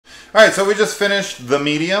All right, so we just finished The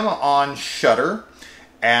Medium on Shudder,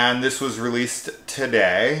 and this was released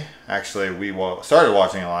today. Actually, we started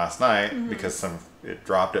watching it last night because it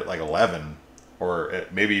dropped at like 11, or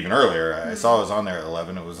maybe even earlier. I saw it was on there at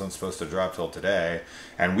 11. It wasn't supposed to drop till today,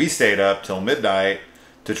 and we stayed up till midnight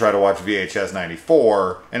to try to watch VHS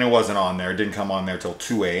 94, and it wasn't on there. It didn't come on there till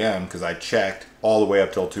 2 a.m. because I checked all the way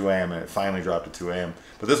up till 2 a.m. and it finally dropped at 2 a.m.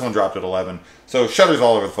 But this one dropped at 11. So Shudder's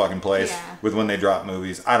all over the fucking place with when they drop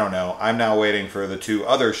movies. I don't know. I'm now waiting for the 2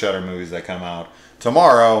 other Shudder movies that come out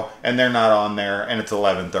tomorrow, and they're not on there, and it's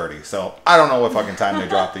 11:30. So I don't know what fucking time they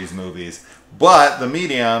drop these movies. But The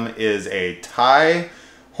Medium is a Thai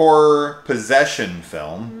horror possession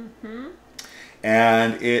film.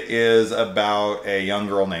 And it is about a young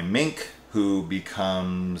girl named Mink who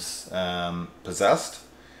becomes possessed.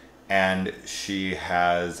 And she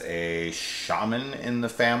has a shaman in the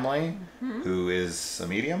family who is a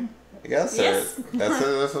medium, I guess. Yes. Or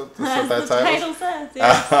that's what that title says.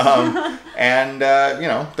 Yes. And, you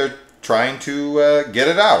know, they're trying to get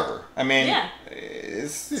it out of her. I mean,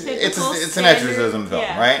 it's an exorcism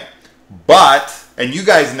film, right? But, and you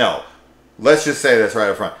guys know, let's just say this right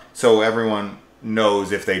up front. So everyone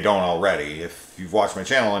knows, if they don't already, if you've watched my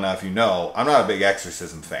channel enough, you know I'm not a big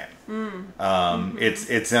exorcism fan.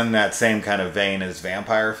 It's in that same kind of vein as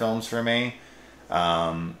vampire films for me.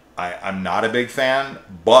 I'm not a big fan,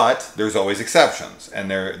 but there's always exceptions, and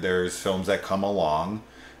there's films that come along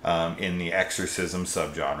in the exorcism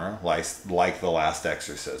subgenre, like The Last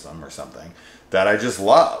Exorcism or something, that I just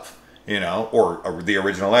love. You know, or The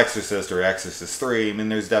Original Exorcist or Exorcist 3. I mean,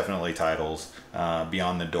 there's definitely titles,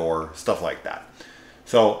 Beyond the Door, stuff like that.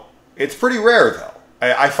 So, it's pretty rare, though.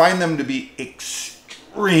 I find them to be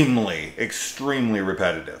extremely, extremely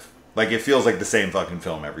repetitive. Like, it feels like the same fucking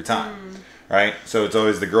film every time, right? So, it's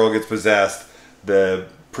always the girl gets possessed, the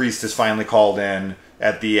priest is finally called in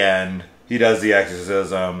at the end, he does the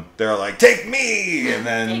exorcism, they're like, take me! And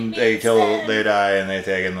then they die, and they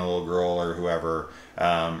take in the little girl or whoever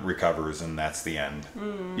recovers, and that's the end.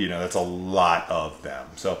 You know, that's a lot of them.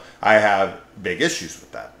 So I have big issues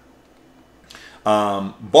with that.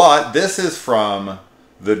 But this is from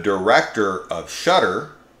the director of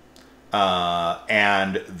Shudder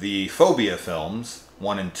and the Phobia films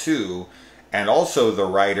 1 and 2, and also the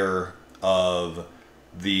writer of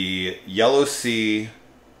the Yellow Sea,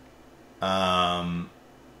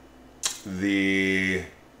 the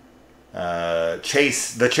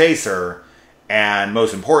Chaser, and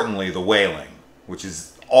most importantly, The Wailing, which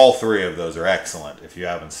is, all 3 of those are excellent. If you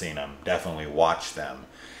haven't seen them, definitely watch them.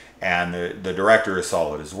 And the director is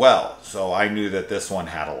solid as well. So I knew that this one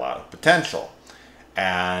had a lot of potential.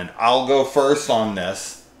 And I'll go first on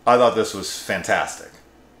this. I thought this was fantastic.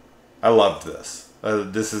 I loved this.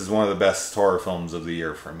 This is one of the best horror films of the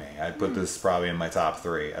year for me. I'd put this probably in my top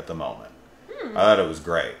 3 at the moment. I thought it was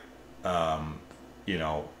great. You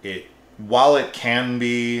know, while it can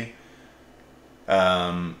be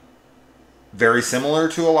very similar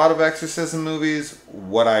to a lot of exorcism movies,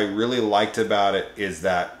 what I really liked about it is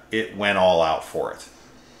that it went all out for it.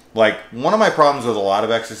 Like, one of my problems with a lot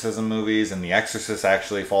of exorcism movies, and The Exorcist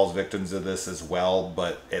actually falls victim to this as well,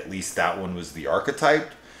 but at least that one was the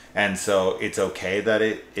archetype, and so it's okay that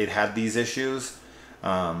it had these issues.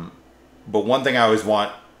 But one thing I always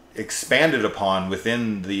want expanded upon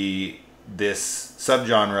within this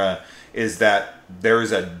subgenre is that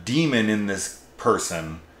there's a demon in this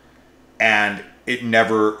person, and it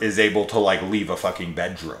never is able to, like, leave a fucking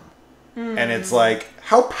bedroom. And it's like,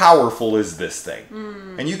 how powerful is this thing?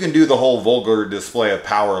 And you can do the whole vulgar display of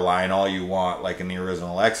power line all you want, like in the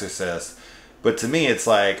original Exorcist, but to me it's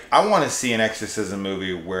like, I want to see an exorcism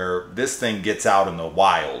movie where this thing gets out in the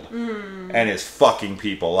wild and is fucking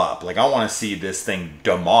people up. Like, I want to see this thing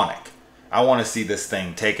demonic. I want to see this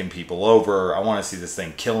thing taking people over. I want to see this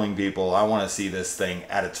thing killing people. I want to see this thing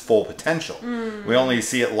at its full potential. We only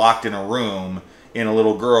see it locked in a room in a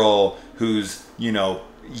little girl who's, you know,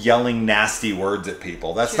 yelling nasty words at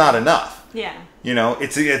people. That's not enough. Yeah. You know,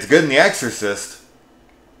 it's good in The Exorcist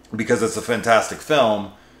because it's a fantastic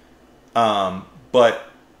film. But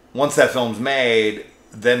once that film's made,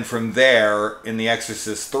 then from there, in The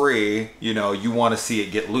Exorcist 3, you know, you want to see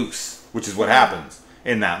it get loose, which is what happens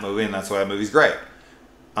in that movie, and that's why that movie's great.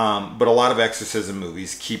 But a lot of exorcism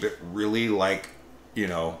movies keep it really, like, you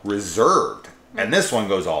know, reserved. And this one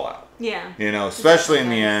goes all out. Yeah. You know, especially in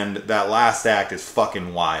the end, that last act is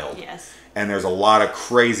fucking wild. Yes. And there's a lot of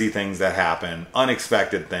crazy things that happen,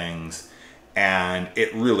 unexpected things, and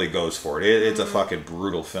it really goes for it. It's a fucking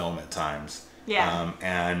brutal film at times. Yeah.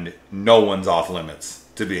 And no one's off limits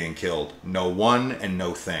to being killed. No one and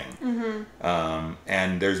no thing.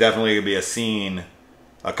 And there's definitely going to be a scene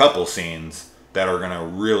a couple scenes that are gonna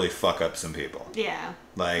really fuck up some people. Yeah,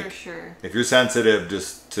 like, for sure. If you're sensitive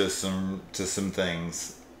just to some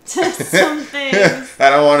things. To some things. I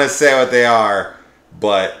don't want to say what they are,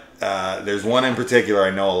 but there's one in particular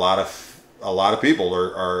I know a lot of people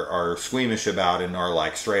are squeamish about and are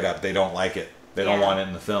like straight up they don't like it. They don't want it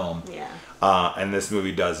in the film. Yeah. And this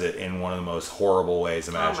movie does it in one of the most horrible ways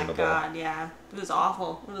imaginable. Oh my god, yeah. It was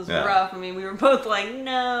awful. It was rough. I mean, we were both like,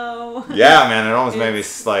 no. Yeah, man, it almost made me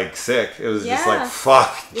like sick. It was just like,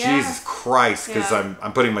 fuck, Jesus Christ, because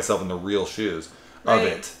I'm putting myself in the real shoes of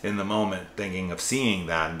it in the moment, thinking of seeing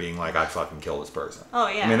that and being like, I'd fucking kill this person. Oh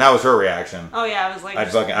yeah. I mean, that was her reaction. Oh yeah, I was like, I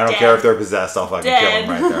don't care if they're possessed, I'll fucking kill them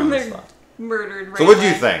right there on the spot. Murdered right So what do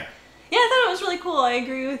you think? Yeah, I thought it was really cool. I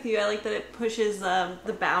agree with you. I like that it pushes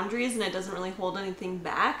the boundaries and it doesn't really hold anything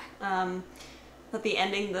back. But the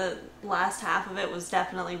ending, the last half of it was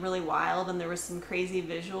definitely really wild, and there was some crazy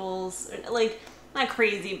visuals. Like, not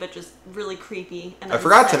crazy, but just really creepy. And I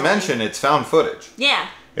forgot to mention it's found footage. Yeah.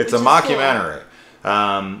 It's a mockumentary.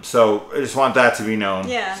 Cool. So I just want that to be known.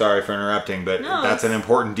 Yeah. Sorry for interrupting, but that's an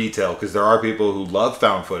important detail because there are people who love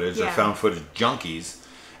found footage. They're found footage junkies.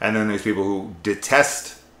 And then there's people who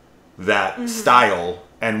detest that style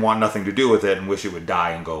and want nothing to do with it and wish it would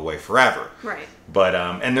die and go away forever. Right. But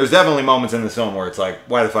and there's definitely moments in this film where it's like,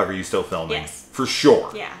 why the fuck are you still filming? Yes. For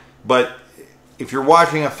sure. Yeah. But if you're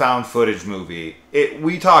watching a found footage movie,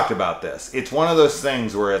 we talked about this. It's one of those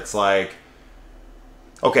things where it's like,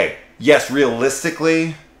 okay, yes,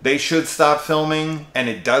 realistically, they should stop filming, and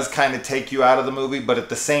it does kind of take you out of the movie, but at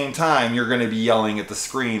the same time, you're going to be yelling at the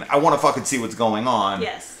screen, I want to fucking see what's going on.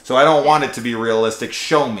 Yes. So I don't want it to be realistic.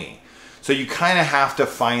 Show me. So you kind of have to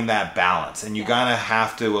find that balance, and you kind of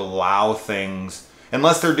have to allow things,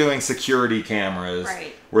 unless they're doing security cameras,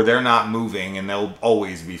 where they're not moving, and they'll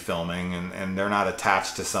always be filming, and they're not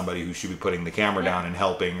attached to somebody who should be putting the camera down and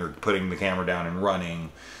helping, or putting the camera down and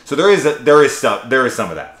running. So there is some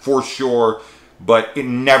of that, for sure. But it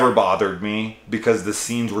never bothered me because the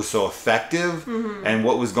scenes were so effective and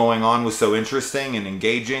what was going on was so interesting and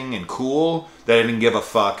engaging and cool that I didn't give a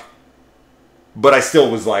fuck. But I still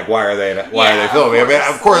was like, why are they filming? I mean,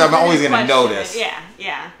 of course, I'm always going to notice.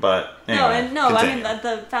 Yeah. But anyway, I mean,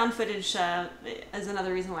 the found footage is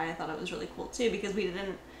another reason why I thought it was really cool too, because we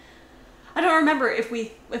didn't. I don't remember if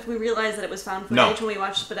we realized that it was found footage when we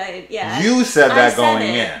watched, but you said that going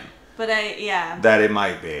in. But that it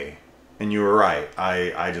might be. And you were right.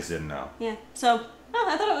 I just didn't know. Yeah. So,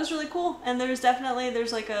 I thought it was really cool. And there's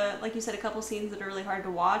like you said, a couple scenes that are really hard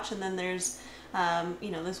to watch. And then there's,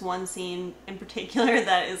 this one scene in particular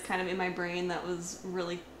that is kind of in my brain that was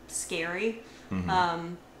really scary.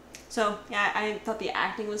 So, yeah, I thought the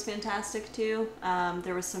acting was fantastic, too.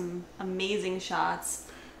 There was some amazing shots.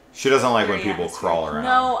 She doesn't like when people crawl around.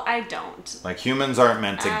 No, I don't. Like, humans aren't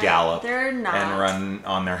meant to gallop they're not. and run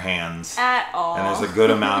on their hands. At all. And there's a good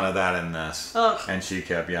amount of that in this. Ugh. And she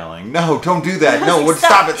kept yelling, no, don't do that. No,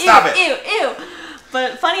 stop it. Ew.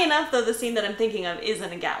 But funny enough, though, the scene that I'm thinking of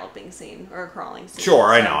isn't a galloping scene or a crawling scene. Sure,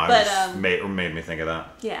 I know. But made me think of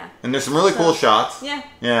that. Yeah. And there's some really cool shots. Yeah.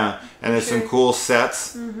 Yeah. And there's some cool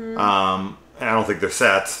sets. And I don't think they're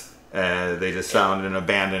sets. They just found an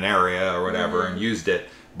abandoned area or whatever and used it.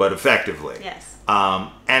 But effectively. Yes.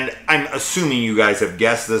 And I'm assuming you guys have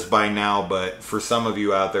guessed this by now, but for some of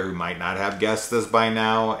you out there who might not have guessed this by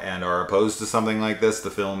now and are opposed to something like this, the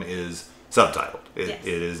film is subtitled. It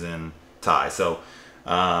is in Thai. So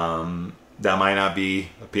that might not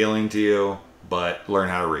be appealing to you, but learn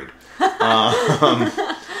how to read.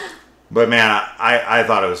 But man, I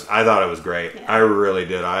thought it was great. Yeah. I really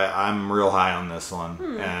did. I'm real high on this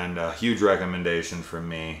one, and a huge recommendation from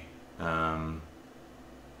me.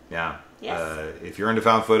 Yeah. Yes. If you're into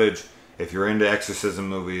found footage, if you're into exorcism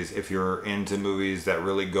movies, if you're into movies that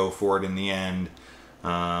really go for it in the end,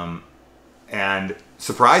 and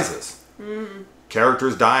surprises,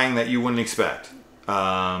 characters dying that you wouldn't expect,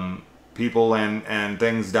 people and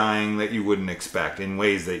things dying that you wouldn't expect in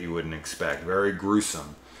ways that you wouldn't expect, very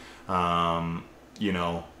gruesome,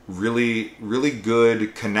 really, really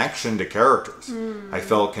good connection to characters. I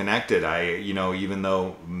felt connected. Even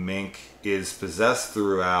though Mink is possessed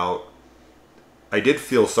throughout, I did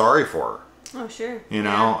feel sorry for her. Oh, sure.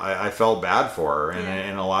 I felt bad for her.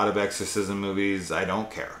 And in a lot of exorcism movies, I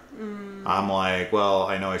don't care. I'm like, well,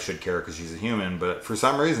 I know I should care because she's a human, but for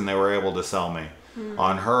some reason they were able to sell me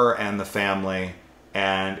on her and the family,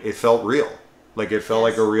 and it felt real. Like it felt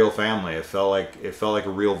like a real family. It felt like a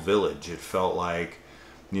real village. It felt like,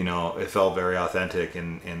 it felt very authentic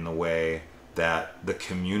in the way that the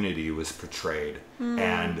community was portrayed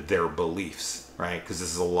and their beliefs, right? Because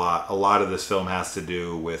this is a lot of this film has to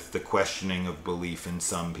do with the questioning of belief in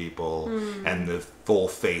some people and the full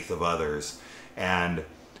faith of others. And,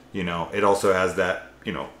 you know, it also has that,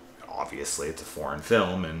 you know, obviously it's a foreign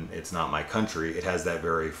film and it's not my country. It has that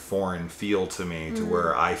very foreign feel to me to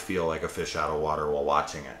where I feel like a fish out of water while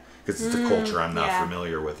watching it. Because it's a culture I'm not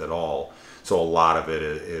familiar with at all. So a lot of it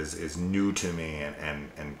is new to me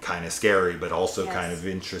and kind of scary, but also kind of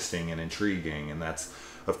interesting and intriguing. And that's,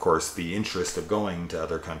 of course, the interest of going to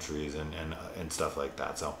other countries and stuff like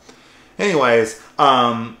that. So anyways,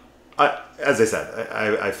 as I said,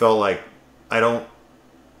 I felt like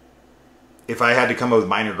if I had to come up with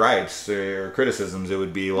minor gripes or criticisms, it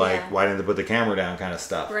would be like, why didn't they put the camera down kind of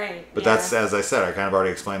stuff. Right. But that's, as I said, I kind of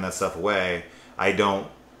already explained that stuff away. I don't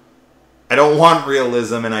want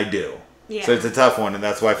realism, and I do. Yeah. So it's a tough one, and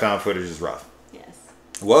that's why found footage is rough. Yes.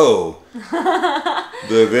 Whoa.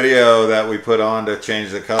 The video that we put on to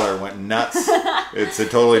change the color went nuts. It's a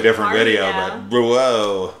totally different video, but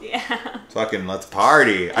whoa. Yeah. Fucking let's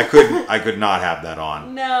party. I could not have that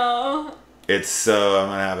on. No. It's so, I'm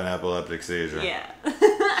going to have an epileptic seizure. Yeah.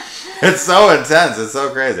 It's so intense. It's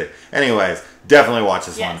so crazy. Anyways, definitely watch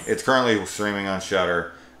this one. It's currently streaming on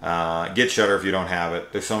Shudder. Get Shudder if you don't have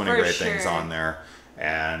it. There's so many great things on there.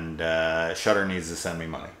 And Shudder needs to send me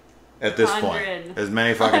money at this point. As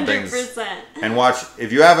many fucking 100%. Things. And watch,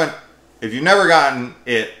 if you've never gotten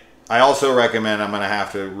it, I also recommend, I'm going to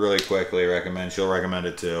have to really quickly recommend, she'll recommend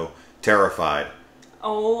it too, Terrified.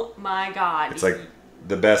 Oh my God. It's like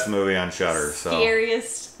the best movie on Shudder.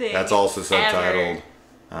 Scariest thing. That's also subtitled.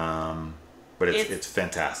 But it's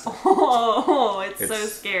fantastic. Oh, it's so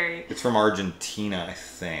scary. It's from Argentina, I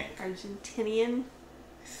think. Argentinian?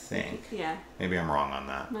 I think. Yeah. Maybe I'm wrong on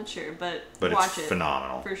that. I'm not sure, but watch it's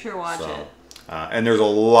phenomenal. For sure, watch it. And there's a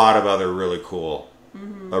lot of other really cool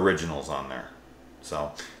originals on there.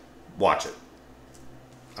 So, watch it.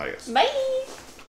 Adios. Bye.